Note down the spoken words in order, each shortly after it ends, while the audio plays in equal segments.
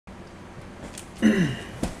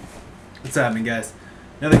What's happening, guys?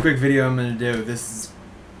 Another quick video I'm going to do. This is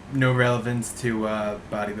no relevance to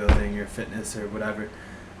bodybuilding or fitness or whatever,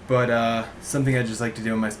 but something I just like to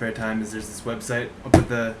do in my spare time is there's this website. I'll put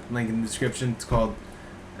the link in the description. It's called,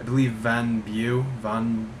 I believe, vanview.com.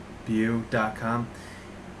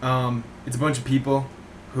 It's a bunch of people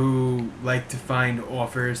who like to find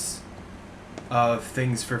offers of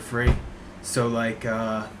things for free. So like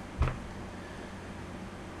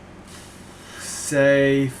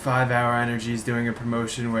say 5 Hour Energy is doing a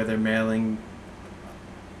promotion where they're mailing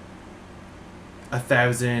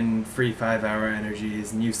 1,000 free 5 Hour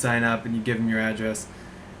Energies, and you sign up and you give them your address,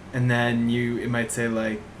 and then it might say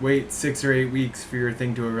like wait 6 or 8 weeks for your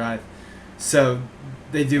thing to arrive. So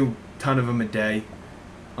they do a ton of them a day,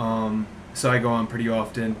 so I go on pretty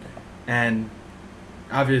often, and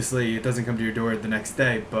obviously it doesn't come to your door the next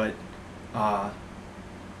day, but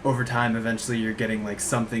over time eventually you're getting like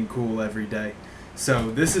something cool every day.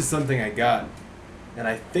 So this is something I got, and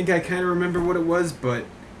I think I kind of remember what it was, but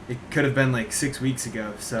it could have been like 6 weeks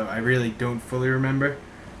ago, so I really don't fully remember.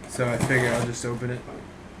 So I figure I'll just open it.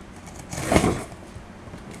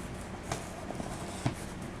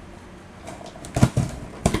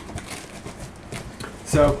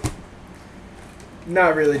 So,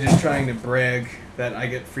 not really just trying to brag that I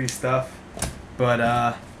get free stuff, but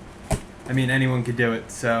I mean anyone could do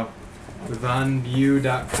it. So,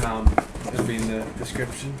 vanview.com. It'll be in the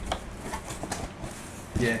description.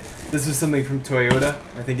 Yeah, this was something from Toyota.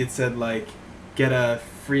 I think it said like get a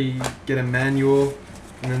manual,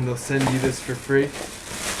 and then they'll send you this for free.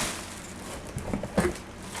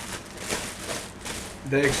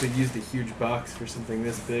 They actually used a huge box for something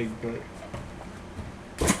this big, but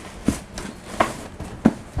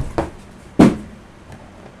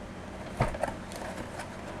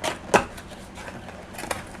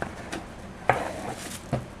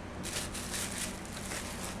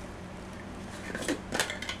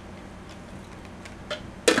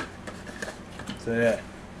so yeah,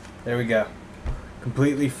 there we go.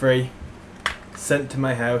 Completely free. Sent to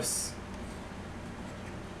my house.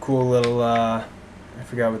 Cool little, I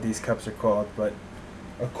forgot what these cups are called, but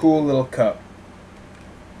a cool little cup.